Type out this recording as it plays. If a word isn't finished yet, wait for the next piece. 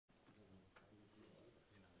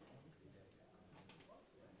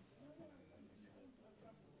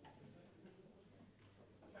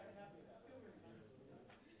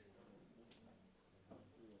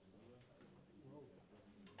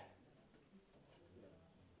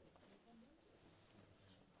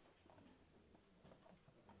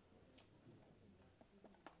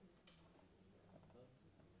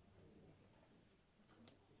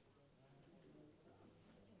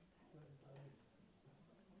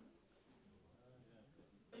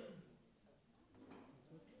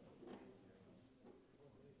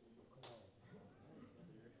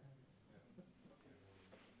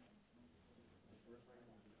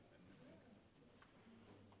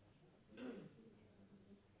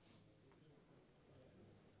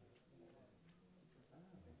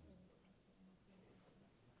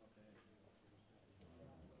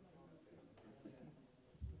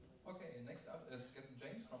next up is Gethin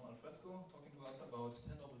James from Alfresco, talking to us about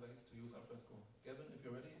 10 novel ways to use Alfresco. Gavin, if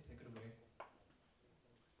you're ready, take it away.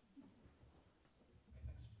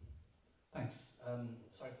 Thanks.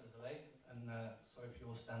 Sorry for the delay, and sorry if you're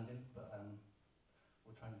all standing, but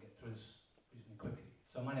we'll try and get through this reasonably quickly.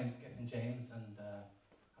 So my name is Gethin James, and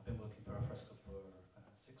I've been working for Alfresco for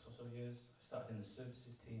 6 or so years. I started in the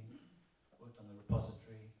services team, worked on the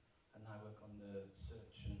repository, and now I work on the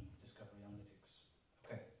search and discovery analytics.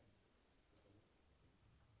 Okay.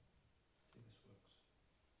 See if this works.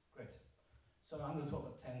 Great. So I'm going to talk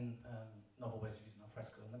about 10 novel ways of using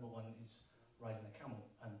Alfresco. Number one is riding a camel,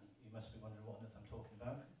 and you must be wondering what on earth I'm talking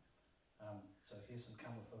about. So here's some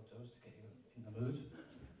camel photos to get you in the mood.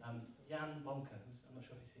 Jan Vonka, who's, I'm not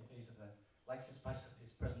sure if he's over there, likes to spice up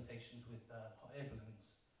his presentations with hot air balloons,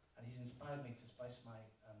 and he's inspired me to spice my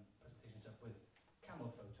presentations up with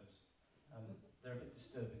camel photos. They're a bit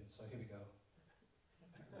disturbing, so here we go.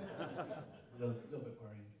 a little bit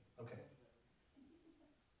worrying. Okay.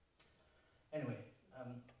 Anyway,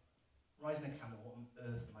 riding a camel, what on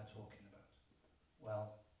earth am I talking about?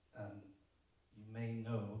 Well, you may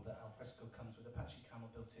know that Alfresco comes with Apache Camel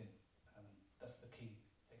built in. That's the key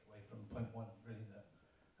takeaway from point one, really, that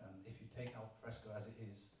if you take Alfresco as it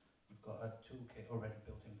is, you've got a toolkit already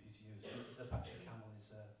built in for you to use. So this Apache Camel is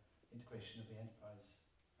integration of the enterprise,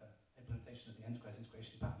 implementation of the enterprise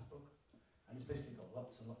integration patterns book. And it's basically got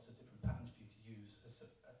lots and lots of different patterns for you to use as a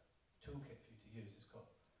toolkit for you to use. It's got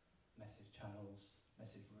message channels,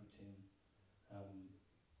 message routing,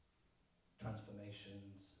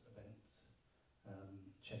 transformations, events,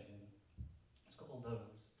 scheduling. It's got all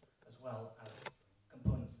those, as well as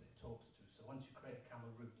components that it talks to. So once you create a camel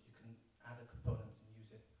route, you can add a component and use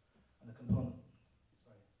it. And the component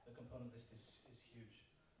list is huge.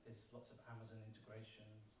 There's lots of Amazon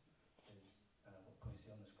integrations. There's what can we see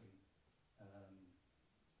on the screen?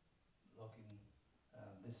 Logging.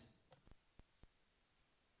 This.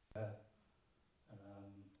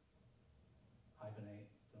 Hibernate,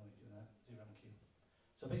 don't know what you're doing that, ZeroMQ.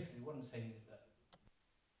 So basically what I'm saying is that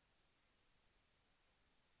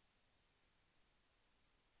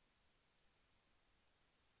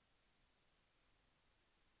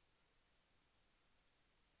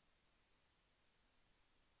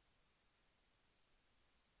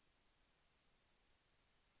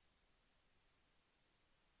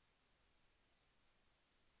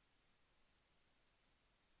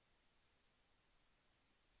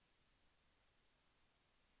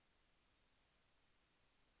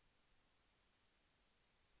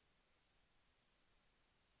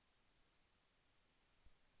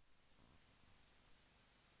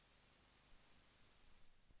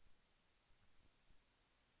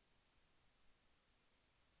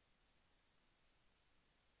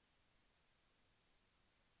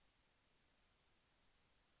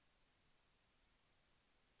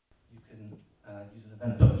you can use an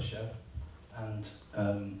event publisher and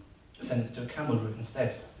send it to a camel route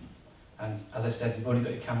instead. And as I said, you've already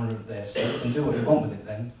got your camel route there, so you can do what you want with it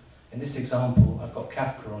then. In this example, I've got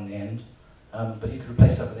Kafka on the end, but you could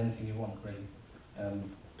replace that with anything you want, really.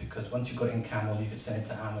 Because once you've got it in camel, you could send it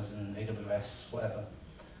to Amazon, AWS, whatever.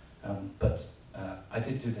 But I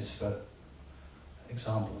did do this for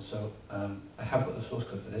example, so I have got the source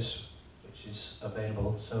code for this, which is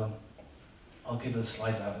available. So I'll give the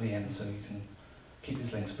slides out at the end so you can keep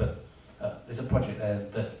these links, but there's a project there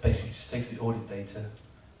that basically just takes the audit data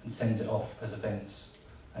and sends it off as events,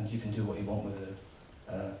 and you can do what you want with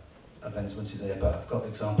the events once you're there. But I've got an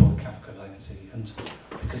example with Kafka, as I can see, and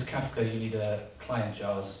because Kafka you need client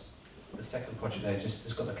jars. The second project there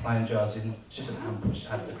it's got the client jars in, it's just an AMP which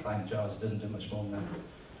adds the client jars, it doesn't do much more than that,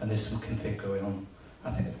 and there's some config going on.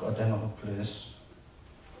 I think they've got a demo, hopefully this.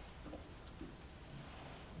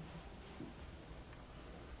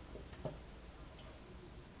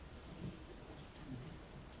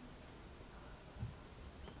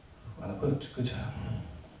 Well, good.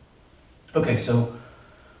 Okay, so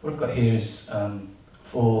what I've got here is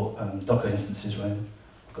 4 Docker instances running.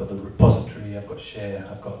 I've got the repository, I've got share,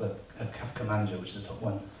 I've got the Kafka manager, which is the top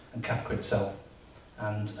one, and Kafka itself.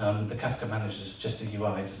 And the Kafka manager is just a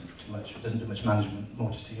UI, it doesn't do much management,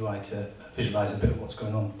 more just a UI to visualize a bit of what's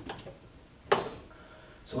going on.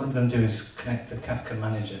 So what I'm going to do is connect the Kafka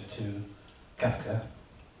manager to Kafka,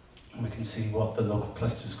 and we can see what the local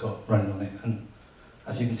cluster's got running on it. And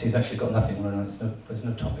as you can see, it's actually got nothing running on it, there's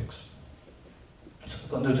no topics. So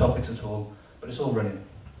we've got no topics at all, but it's all running.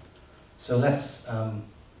 So let's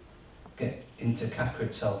get into Kafka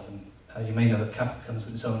itself. And you may know that Kafka comes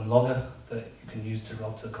with its own logger that you can use to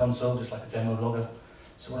log to the console, just like a demo logger.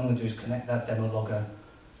 So what I'm going to do is connect that demo logger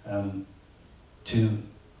to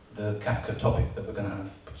the Kafka topic that we're going to have,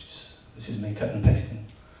 which is this is me cutting and pasting.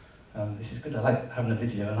 This is good. I like having a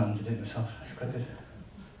video and having to do it myself. It's quite good.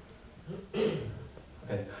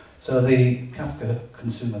 Okay, so the Kafka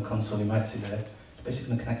consumer console you might see there, it's basically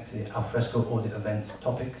going to connect to the Alfresco audit events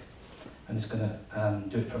topic, and it's going to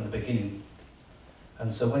do it from the beginning.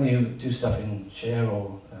 And so when you do stuff in Share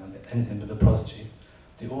or anything with the repository,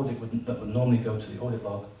 the audit that would normally go to the audit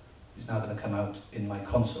log is now going to come out in my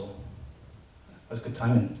console. That's good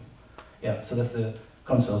timing. Yeah, so that's the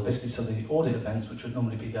console. Basically, so the audit events, which would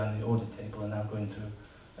normally be down the audit table, are now going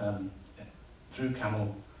through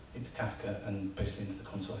Camel into Kafka and basically into the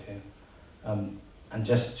console here. And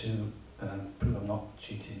just to prove I'm not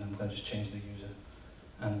cheating, I'm going to just change the user.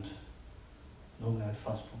 And normally I'd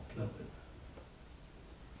fast forward a little bit.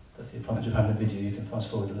 That's the advantage of having a video, you can fast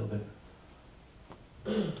forward a little bit.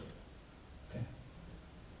 Okay.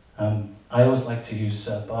 I always like to use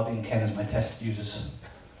Barbie and Ken as my test users.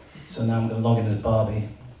 So now I'm going to log in as Barbie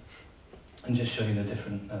and just show you the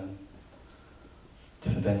different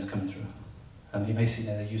events coming through. You may see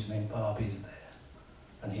there the username Barbie is there,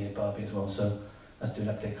 and here Barbie as well. So let's do an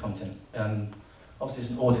update content. Obviously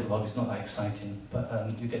it's an audit log, it's not that exciting,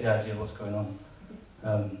 but you get the idea of what's going on.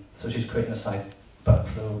 So she's creating a site about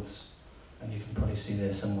clothes, and you can probably see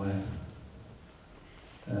there somewhere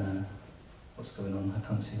what's going on. I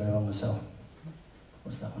can't see very well myself.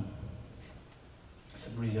 What's that one?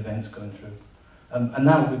 Some read events going through. And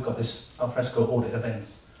now we've got this Alfresco audit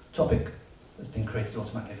events topic that's been created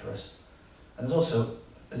automatically for us. And there's also,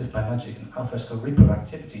 as if by magic, an Alfresco repo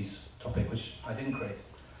activities topic, which I didn't create.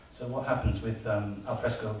 So what happens with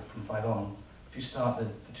Alfresco from 5 on, if you start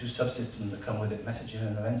the two subsystems that come with it, messaging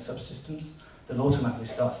and event subsystems, they'll automatically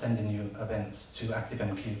start sending you events to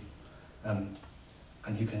ActiveMQ.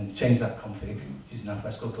 And you can change that config using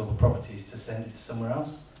Alfresco global properties to send it to somewhere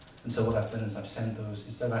else. And so what I've done is I've sent those,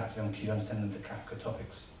 instead of ActiveMQ, I'm sending them to Kafka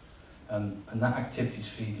topics. And that activities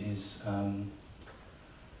feed is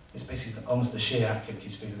it's basically almost the share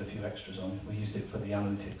activities feed with a few extras on. We used it for the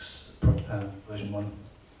analytics version 1.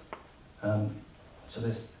 So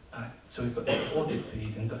we've got the audit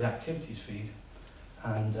feed and got the activities feed,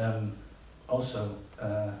 and also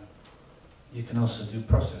you can also do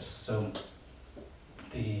process. So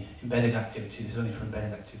the embedded activity is only for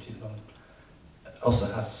embedded activity at the moment. It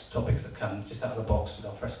also has topics that come just out of the box with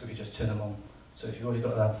Alfresco if you just turn them on. So if you've already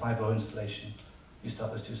got that 5.0 installation, you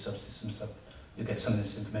start those two subsystems up, you'll get some of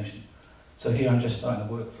this information. So here I'm just starting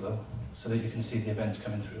the workflow so that you can see the events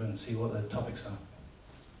coming through and see what the topics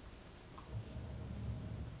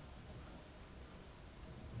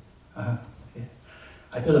are. Yeah.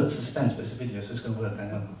 I built up suspense, but it's a video, so it's going to work, I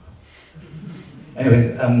know.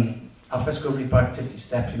 Anyway, Alfresco repo activity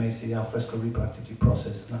step, you may see the Alfresco repo activity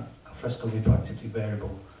process and that Alfresco repo activity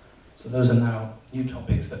variable. So those are now new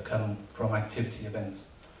topics that come from activity events.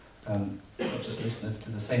 Just listeners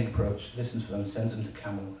do the same approach, listens for them, sends them to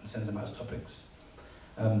Camel, and sends them out as topics.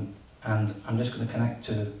 And I'm just going to connect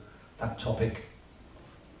to that topic,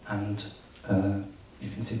 and you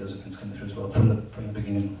can see those events coming through as well from the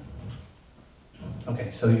beginning.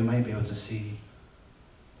 Okay, so you may be able to see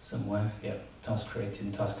somewhere, yeah, task created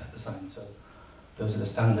and task assigned. So those are the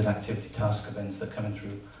standard activity task events that are coming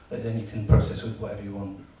through that then you can process with whatever you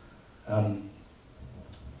want.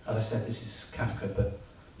 As I said, this is Kafka, but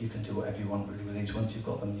you can do whatever you want really with these. Once you've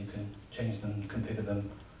got them, you can change them, configure them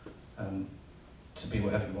to be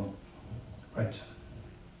whatever you want. Right.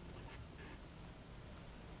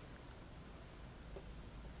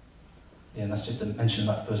 Yeah, and that's just a mention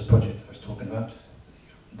of that first project I was talking about,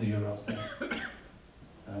 the URLs there.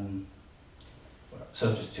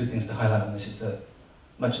 So just two things to highlight on this is that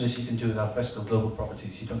much of this you can do with Alfresco global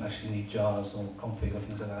properties. You don't actually need jars or config or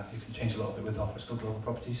things like that. You can change a lot of it with Alfresco global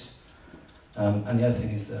properties. And the other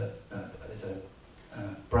thing is that there's a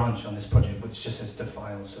branch on this project which just says to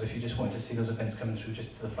files. So if you just wanted to see those events coming through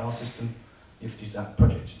just to the file system, you could use that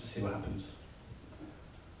project just to see what happens.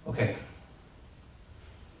 Okay.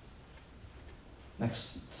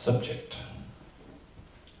 Next subject.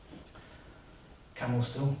 Camel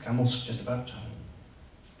still? Camel's just about.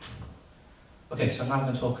 Okay, so now I'm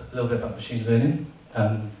going to talk a little bit about machine learning.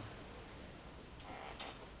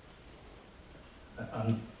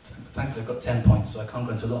 Thankfully I've got 10 points, so I can't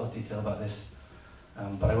go into a lot of detail about this,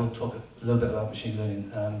 but I will talk a little bit about machine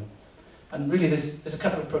learning. And really there's a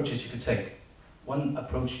couple of approaches you could take. One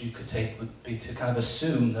approach you could take would be to kind of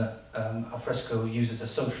assume that Alfresco uses a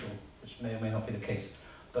social, which may or may not be the case,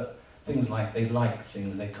 but things like they like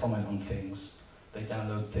things, they comment on things, they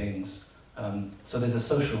download things. So there's a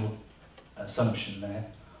social assumption there.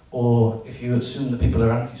 Or if you assume that people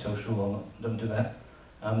are antisocial or don't do that,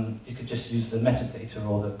 you could just use the metadata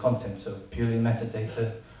or the content, so purely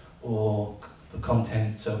metadata or for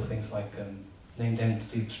content, so things like named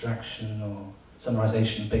entity extraction or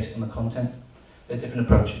summarization based on the content. There's different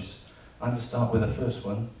approaches. I'm going to start with the first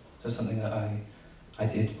one, so something that I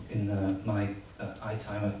did in my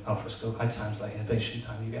iTime at Alfresco. iTime's like innovation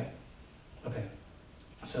time you get. Okay,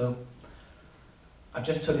 so I've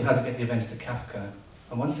just told you how to get the events to Kafka,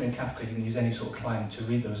 and once they're in Kafka you can use any sort of client to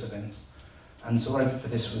read those events. And so what I did for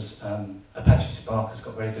this was Apache Spark has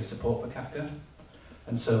got very good support for Kafka,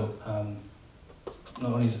 and so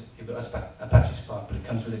not only is you've got Apache Spark, but it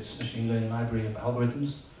comes with its machine learning library of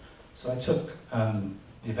algorithms. So I took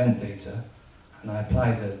the event data and I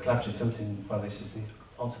applied the collaborative filtering, well this is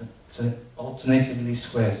the alternated least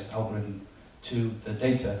squares algorithm to the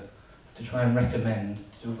data to try and recommend,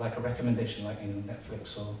 to do like a recommendation like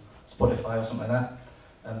Netflix or Spotify or something like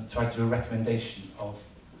that, try to do a recommendation of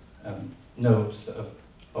nodes that are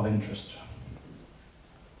of interest.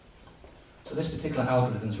 So this particular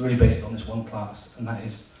algorithm is really based on this one class, and that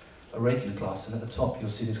is a rating class, and at the top you'll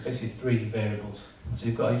see there's basically 3 variables. So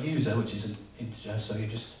you've got a user, which is an integer, so you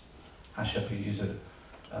just hash up your user.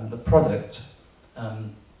 The product,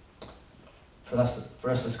 for us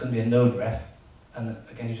there's going to be a node ref, and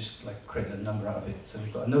again you just like create a number out of it. So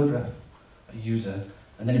you've got a node ref, a user,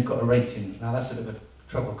 and then you've got a rating. Now that's a bit of a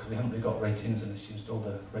trouble because we haven't really got ratings unless you install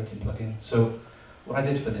the rating plugin. So what I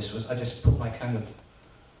did for this was I just put my kind of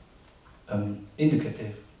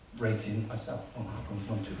indicative rating myself. Oh, I've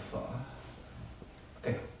gone too far.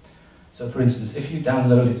 Okay, so for instance, if you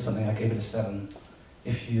downloaded something, I gave it a 7.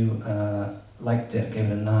 If you liked it, I gave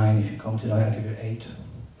it a 9. If you commented on it, I gave it an 8.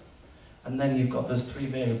 And then you've got those 3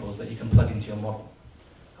 variables that you can plug into your model.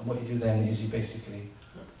 And what you do then is you basically,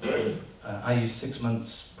 I use 6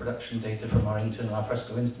 months production data from our internal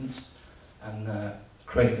Alfresco instance, and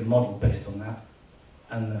created a model based on that,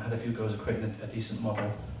 and had a few goes at creating a decent model.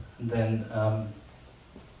 And then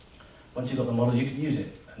once you've got the model, you can use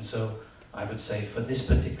it. And so I would say for this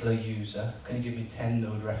particular user, can you give me 10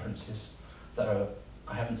 node references that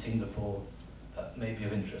I haven't seen before that may be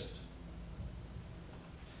of interest?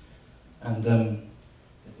 And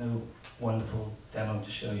there's no wonderful demo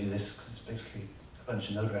to show you this because it's basically a bunch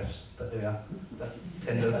of node refs, but there we are. That's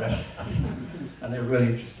 10 node refs, and they're really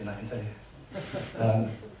interesting, I can tell you.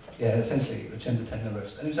 Yeah, essentially it returned to 10 node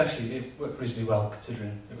refs, and it worked reasonably well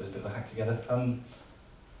considering it was a bit of a hack together.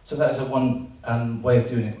 So that is one way of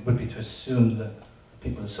doing it, would be to assume that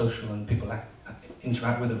people are social and people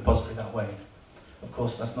interact with the repository that way. Of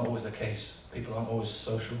course, that's not always the case. People aren't always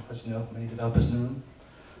social, as you know, many developers in the room.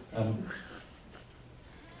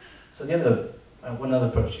 So the other, one other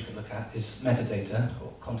approach you could look at is metadata,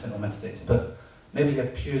 or content or metadata, but maybe a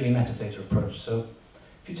purely metadata approach. So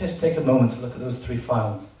if you just take a moment to look at those 3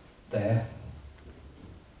 files there,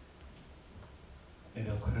 maybe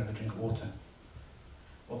I'll quickly have a drink of water.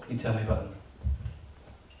 What can you tell me about them?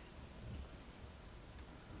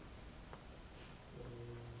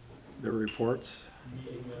 The reports.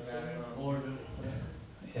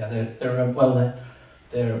 Yeah,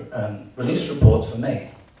 they're release reports for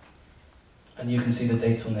May, and you can see the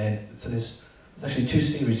dates on there. So there's actually 2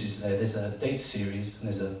 series there. There's a date series and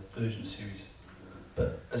there's a version series.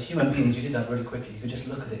 But as human beings, you did that really quickly. You could just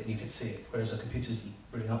look at it and you could see it, whereas a computer's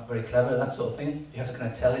really not very clever at that sort of thing. You have to kind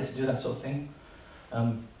of tell it to do that sort of thing.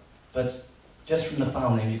 But just from the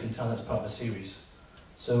file name, you can tell that's part of a series.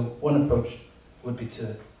 So one approach would be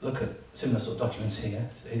to look at similar sort of documents here.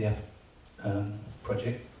 It's the ADF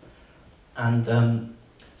project. And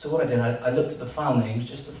so what I did, I looked at the file names,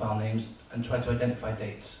 just the file names, and tried to identify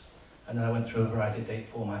dates. And then I went through a variety of date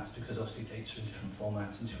formats, because obviously dates are in different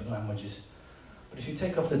formats and different languages. But if you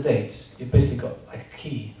take off the dates, you've basically got like a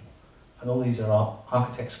key, and all these are our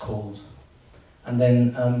architect's calls. And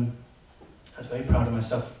then I was very proud of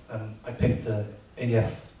myself. I picked the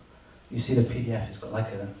ADF. You see the PDF, it's got like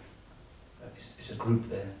it's a group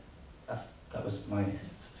there. That was my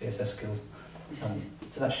CSS skills.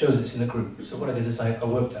 So that shows it's in a group. So what I did is I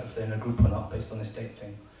worked out if they're in a group or not based on this date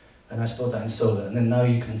thing. And I stored that in Solr. And then now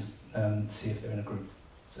you can see if they're in a group.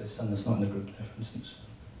 So there's some that's not in the group there, for instance.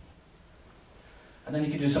 And then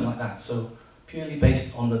you can do something like that. So purely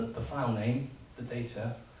based on the file name, the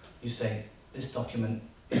data, you say this document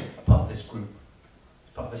is a part of this group.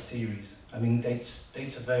 It's part of a series. I mean, dates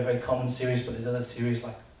are very, very common series, but there's other series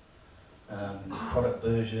like product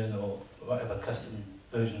version or whatever custom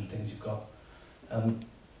version things you've got. And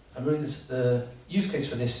really the use case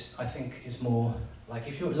for this, I think, is more like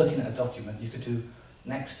if you're looking at a document, you could do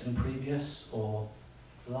next and previous, or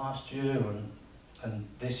last year and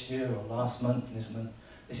this year, or last month and this month.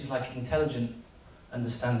 This is like intelligent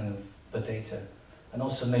understanding of the data. And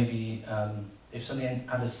also maybe if somebody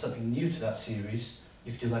adds something new to that series,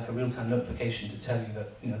 you could do like a real-time notification to tell you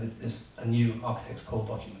that, you know, that there's a new architect's call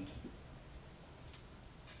document.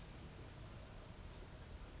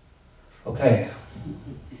 Okay,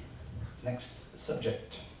 next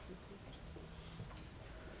subject.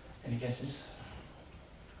 Any guesses?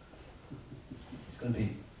 This is going to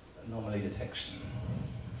be anomaly detection.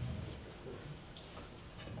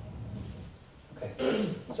 Okay,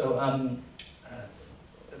 so I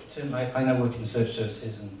now work in search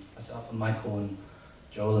services, and myself and Michael and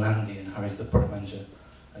Joel and Andy, and Harry's the product manager,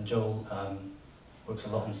 and Joel works a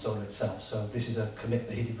lot in Solar itself. So this is a commit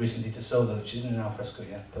that he did recently to Solar, which isn't in Alfresco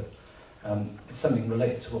yet, but it's something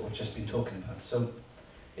related to what we've just been talking about. So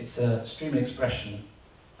it's a streaming expression,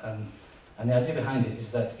 and the idea behind it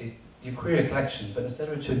is that you query a collection, but instead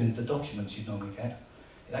of returning the documents you'd normally get,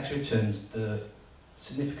 it actually returns the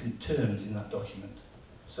significant terms in that document.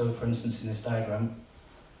 So for instance, in this diagram,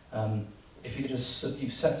 if you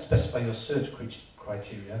specify your search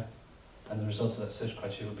criteria, and the result of that search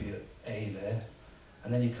criteria will be A there,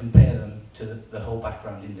 and then you compare them to the whole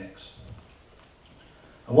background index.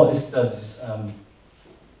 And what this does is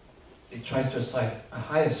it tries to assign a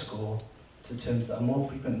higher score to terms that are more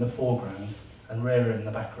frequent in the foreground and rarer in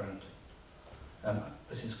the background.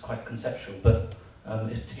 This is quite conceptual, but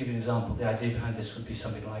to give you an example, the idea behind this would be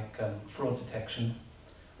something like fraud detection,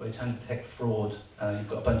 where you're trying to detect fraud. You've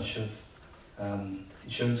got a bunch of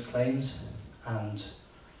insurance claims, and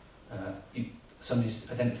somebody's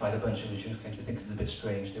identified a bunch of insurance claims they think is a bit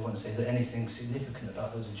strange. They want to say, is there anything significant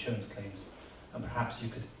about those insurance claims? And perhaps you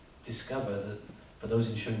could discover that for those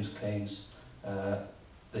insurance claims,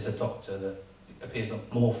 there's a doctor that appears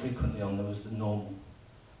more frequently on those than normal.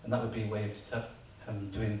 And that would be a way of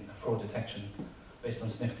doing fraud detection based on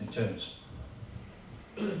significant terms.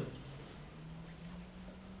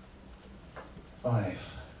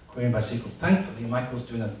 5, querying by SQL. Thankfully, Michael's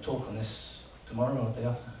doing a talk on this tomorrow or the day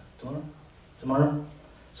after. Tomorrow.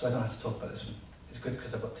 So I don't have to talk about this one. It's good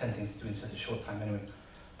because I've got 10 things to do in such a short time anyway.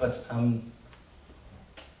 But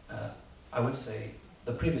I would say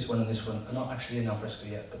the previous one and this one are not actually in Alfresco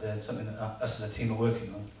yet, but they're something that us as a team are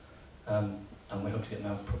working on. And we hope to get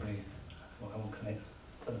them out probably, I won't commit,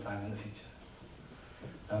 sometime in the future.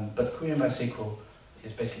 But querying by SQL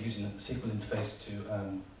is basically using a SQL interface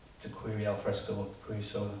to query Alfresco or query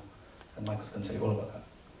Solar, and Michael's going to tell you all about that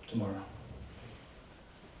tomorrow.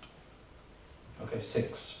 Okay,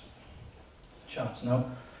 6, charts. Now,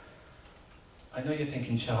 I know you're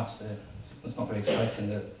thinking charts, it's not very exciting,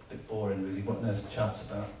 they're a bit boring really, what on earth are charts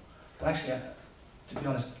about? But actually, to be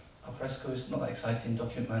honest, Alfresco is not that exciting,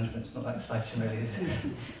 document management is not that exciting really, is it?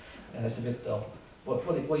 And it's a bit dull.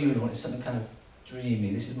 What you really want is something kind of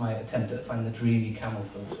dreamy. This is my attempt at finding the dreamy camel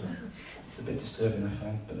photo. It's a bit disturbing, I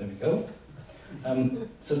find, but there we go.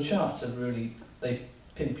 So charts are really, they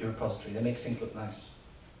pimp your repository, they make things look nice.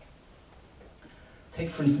 Take,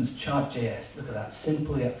 for instance, chart.js. Look at that,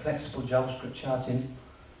 simple yet flexible JavaScript charting.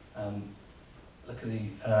 Look at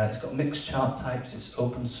it's got mixed chart types, it's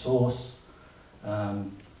open source.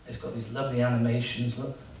 It's got these lovely animations,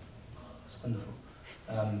 look. Oh, it's wonderful.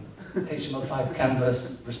 HTML5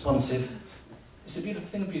 canvas, responsive. It's a beautiful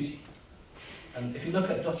thing of beauty. And if you look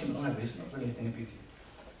at a document library, it's not really a thing of beauty.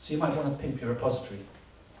 So you might want to pimp your repository.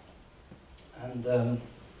 And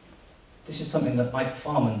this is something that Mike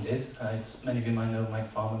Farman did. Many of you might know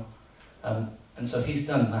Mike Farman. And so he's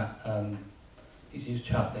done that. He's used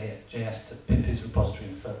chart.js to pimp his repository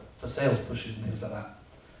for sales pushes and things like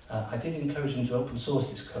that. I did encourage him to open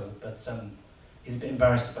source this code, but he's a bit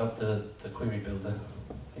embarrassed about the query builder.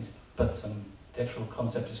 But the actual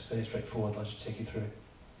concept is fairly straightforward. I'll just take you through it.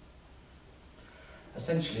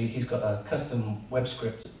 Essentially, he's got a custom web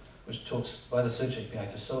script which talks via the search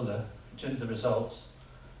API to Solar, returns the results,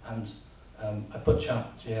 and I put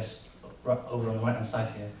chart.js over on the right-hand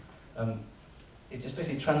side here. It just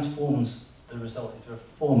basically transforms the result into a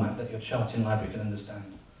format that your charting library can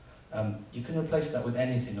understand. You can replace that with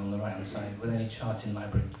anything on the right-hand side, with any charting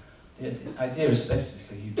library. The idea is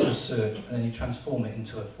basically you do a search and then you transform it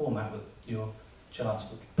into a format that your charts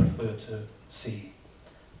would prefer to see.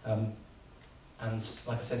 And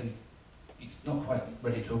like I said, he's not quite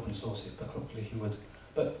ready to open source it, but hopefully he would.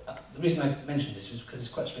 But the reason I mentioned this is because it's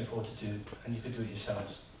quite straightforward to do, and you could do it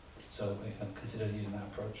yourselves. So you can consider using that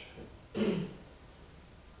approach.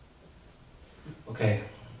 Okay.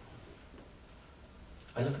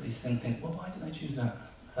 I look at these things and think, well, why didn't I choose that?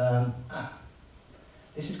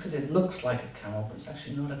 This is because it looks like a camel, but it's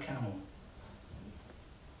actually not a camel.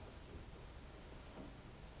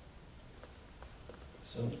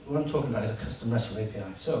 So what I'm talking about is a custom RESTful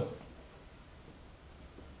API. So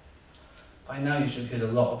by now you should have heard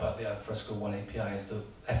a lot about the Alfresco 1 APIs, the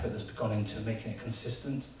effort that's gone into making it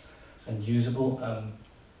consistent and usable.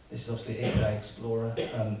 This is obviously API Explorer,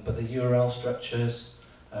 but the URL structures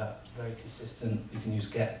are very consistent. You can use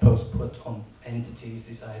get, post, put on entities,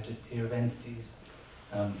 this idea of entities.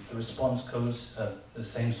 The response codes are the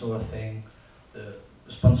same sort of thing. The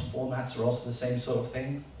response formats are also the same sort of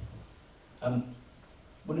thing.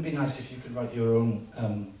 Wouldn't it be nice if you could write your own,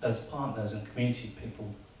 as partners and community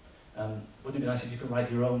people, wouldn't it be nice if you could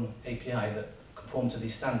write your own API that conformed to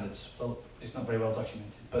these standards? Well, it's not very well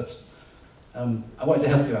documented, but I wanted to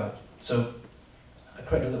help you out. So I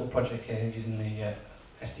created a little project here using the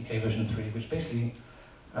SDK version 3, which basically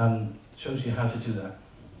shows you how to do that.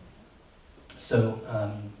 So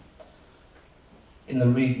in the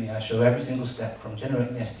README, I show every single step from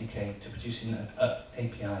generating the SDK to producing an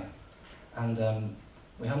API. And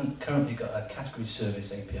we haven't currently got a category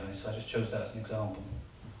service API, so I just chose that as an example.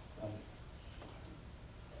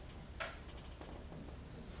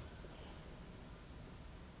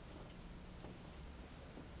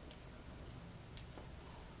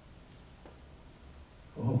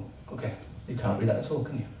 Oh, okay. You can't read that at all,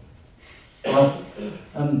 can you? Well,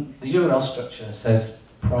 the URL structure says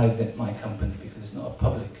private my company because it's not a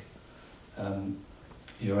public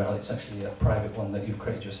URL, it's actually a private one that you've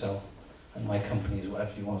created yourself. And my company is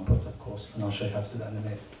whatever you want to put, of course, and I'll show you how to do that in a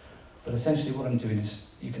minute. But essentially what I'm doing is,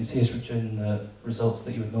 you can see it's returning the results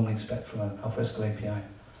that you would normally expect from an Alfresco API.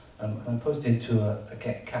 I'm posted into a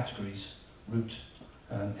get categories root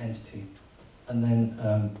entity. And then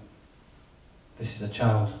this is a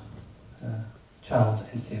child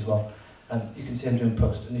entity as well. And you can see I'm doing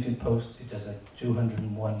post, and if you post, it does a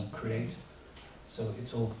 201 create. So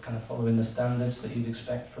it's all kind of following the standards that you'd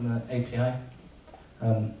expect from an API.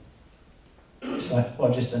 So what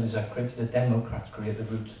I've just done is I've created a demo category at the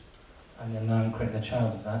root, and then now I'm creating a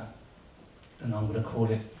child of that, and I'm going to call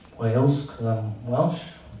it Wales, because I'm Welsh.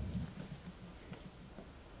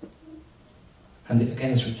 And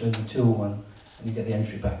again it's returning 201, and you get the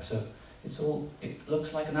entry back. So it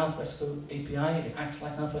looks like an Alfresco API, it acts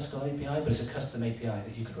like an Alfresco API, but it's a custom API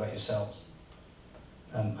that you could write yourselves.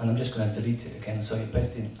 And I'm just going to delete it again, so you're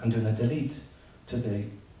basically, I'm doing a delete to the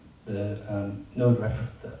node ref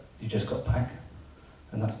that you just got back,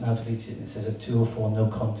 and that's now deleted, and it says at 204 no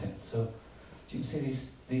content. So you can see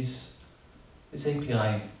this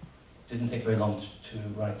API didn't take very long to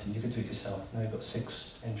write, and you could do it yourself. Now you've got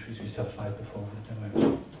 6 entries, we used to have 5 before in the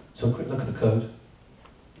demo. So a quick look at the code.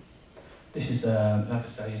 This is, like I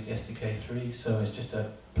said, I used the SDK 3, so it's just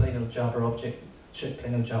a plain old Java object,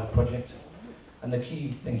 plain old Java project. And the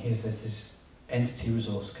key thing here is there's this entity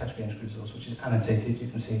resource, category entity resource, which is annotated, you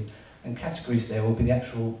can see. And categories there will be the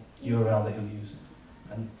actual URL that you'll use.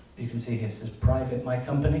 And you can see here it says private my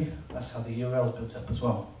company. That's how the URL is built up as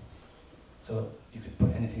well. So you could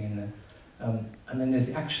put anything in there. And then there's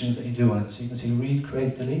the actions that you do on it. So you can see read,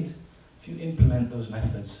 create, delete. If you implement those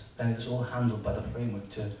methods, then it's all handled by the framework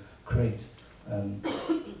to create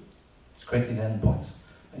these endpoints.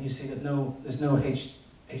 And you see that there's no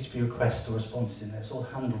HTTP requests or responses in there. It's all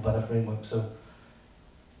handled by the framework. So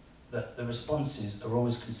that the responses are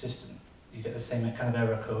always consistent. You get the same kind of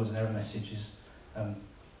error codes and error messages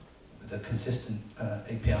with a consistent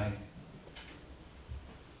API.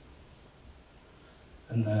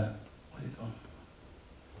 And where's it gone?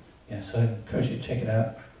 Yeah, so I encourage you to check it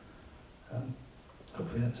out.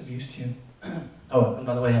 Hopefully that's of use to you. Oh, and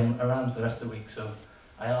by the way, I'm around for the rest of the week, so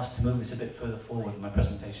I asked to move this a bit further forward in my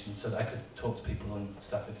presentation so that I could talk to people and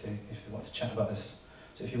stuff if they want to chat about this.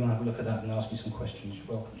 So if you want to have a look at that and ask me some questions, you're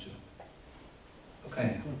welcome to.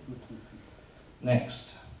 Okay.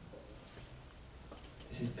 Next.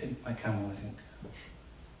 This is Pimp My Camel, I think.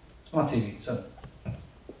 Smart TV, so.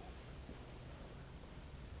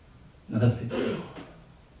 Another video.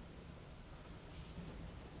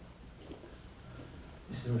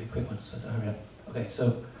 This is a really quick one, so hurry up. Okay,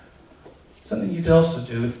 so something you could also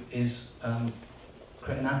do is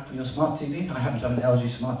create an app for your smart TV. I happen to have an LG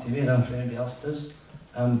smart TV, I don't know if anybody else does.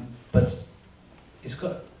 But it's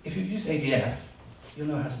got, if you've used ADF, you'll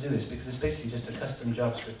know how to do this because it's basically just a custom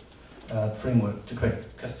JavaScript framework to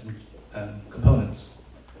create custom components.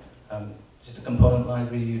 Just a component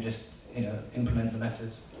library, you just implement the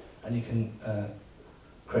methods, and you can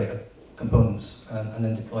create components and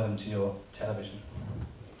then deploy them to your television.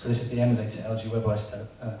 So this is the emulator, LG WebOS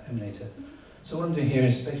emulator. So what I'm doing here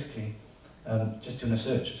is basically just doing a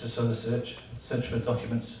search. It's a solo search for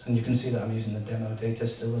documents, and you can see that I'm using the demo data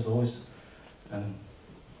still, as always,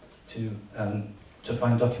 to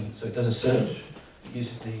find documents. So it does a search, it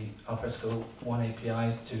uses the Alfresco 1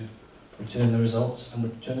 APIs to return the results and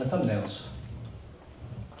return the thumbnails.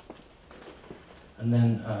 And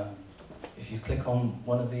then if you click on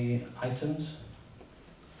one of the items,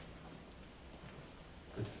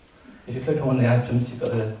 good. If you click on one of the items, you've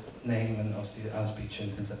got a name and obviously the Alice Beach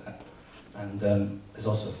and things like that. And there's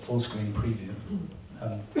also a full screen preview.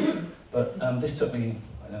 This took me,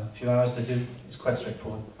 I don't know, a few hours to do. It's quite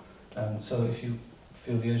straightforward. So if you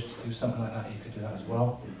feel the urge to do something like that, you could do that as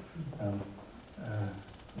well. I'm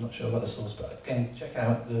not sure about the source, but again, check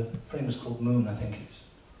out the frame is called Moon, I think it's,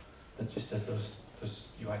 that just does those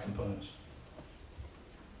UI components.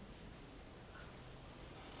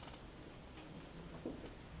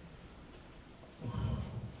 Oof,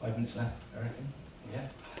 5 minutes left, I reckon. Yeah.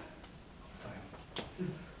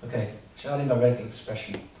 Time. Okay, sharding by regular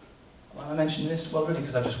expression. Why am I mentioning this? Well, really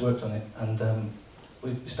because I just worked on it, and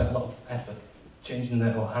we spent a lot of effort changing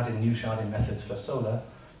or adding new sharding methods for Solar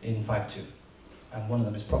in 5.2. And one of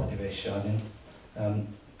them is property-based sharding.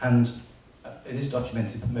 It is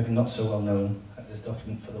documented, maybe not so well known as this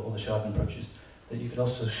document for all the sharding approaches, that you could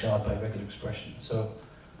also shard by regular expression. So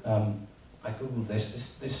I googled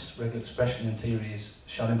this. This regular expression in theory is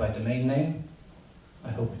sharding by domain name. I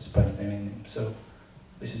hope it's by domain name. So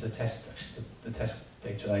this is the test, actually, the test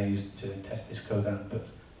data I used to test this code out. But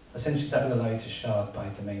essentially that will allow you to shard by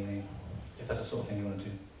domain name, if that's the sort of thing you want to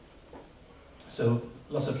do. So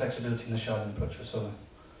lots of flexibility in the sharding approach for Solar.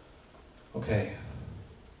 Okay.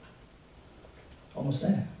 Almost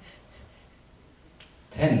there.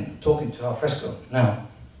 10, talking to Alfresco. Now,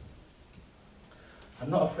 I'm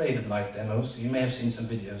not afraid of live demos. You may have seen some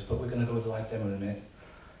videos, but we're going to go with the live demo in a minute.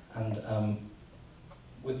 And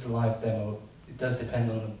with the live demo, it does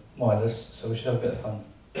depend on the wireless, so we should have a bit of fun.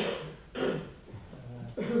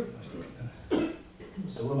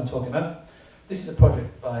 So what am I talking about? This is a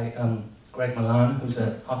project by Greg Milan, who's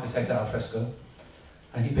an architect at Alfresco,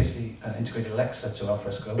 and he basically integrated Alexa to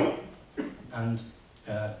Alfresco. And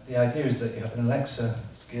the idea is that you have an Alexa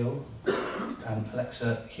skill, and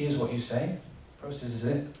Alexa hears what you say, processes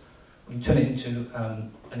it, and turn it into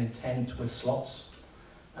an intent with slots,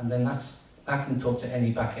 and then that can talk to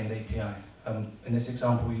any back-end API. In this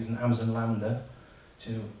example, we're using Amazon Lambda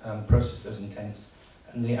to process those intents,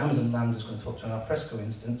 and the Amazon Lambda is going to talk to an Alfresco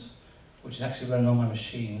instance, which is actually running on my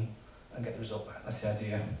machine, and get the result back. That's the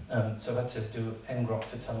idea. So I had to do ngrok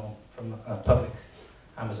to tunnel from a public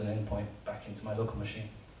Amazon endpoint back into my local machine.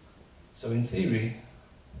 So in theory,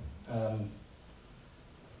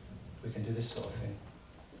 we can do this sort of thing.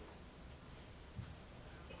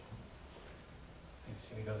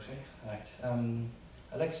 Here we go, see? Right.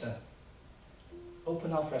 Alexa,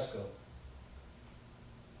 open Alfresco.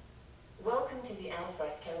 Welcome to the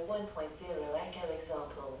Alfresco 1.0 Echo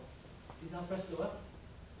example. Is Alfresco up?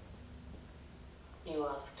 You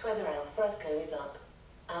asked whether Alfresco is up.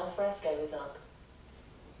 Alfresco is up.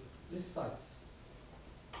 List sites.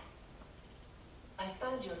 I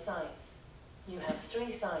found your sites. You have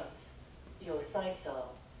 3 sites. Your sites are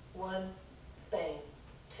 1. Spain,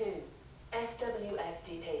 2.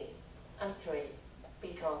 SWSDP, and 3.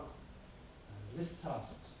 BeeCon. List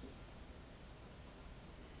tasks.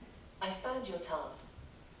 I found your tasks.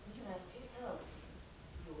 You have 2 tasks.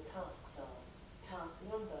 Your tasks are task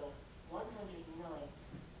number 109.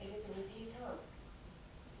 It is a review task.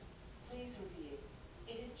 Please review.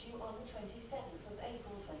 It is due on the 27th of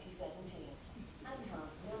April 2017. And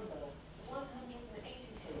task number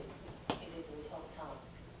 182. It is a top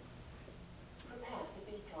task. Prepare for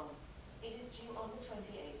BeeCon. It is due on the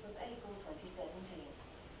 28th of April 2017.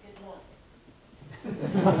 Good luck.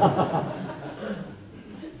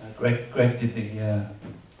 Greg did the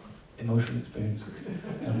emotional experience.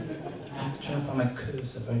 I'm trying to find my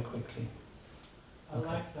cursor very quickly. Okay.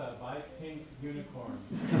 Alexa, buy pink unicorn.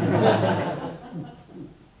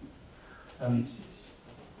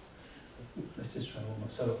 Let's just try one more.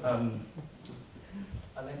 So,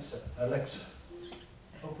 Alexa,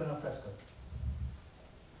 open Alfresco.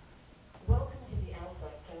 Welcome to the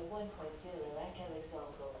Alfresco 1.0 Echo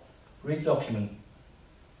example. Read document.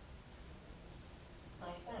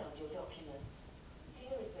 I found your document.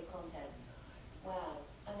 Here is the content. Wow,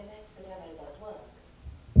 I'm an expert demo that worked.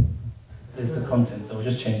 This is the content, so we'll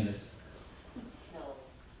just change this. No.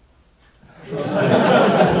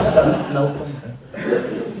 No content.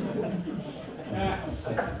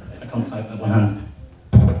 I can't type with one hand.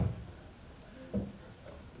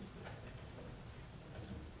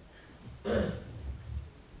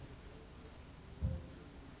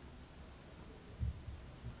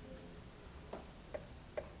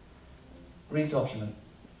 Read document.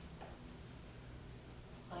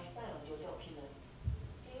 I found your document.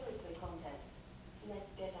 Here is the content.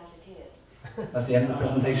 Let's get out of here. That's the end of the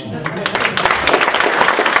presentation.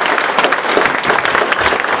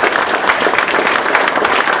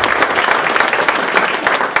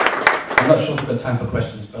 not sure if we've got time for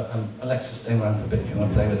questions, but Alexa, stay around for a bit if you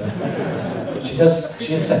want to play with her.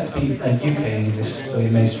 She is set to be UK English, so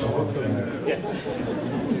you may struggle with her.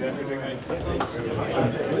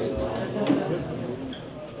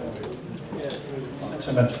 Thanks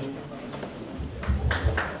very much.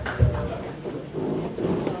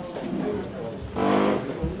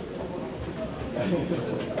 Is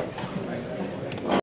it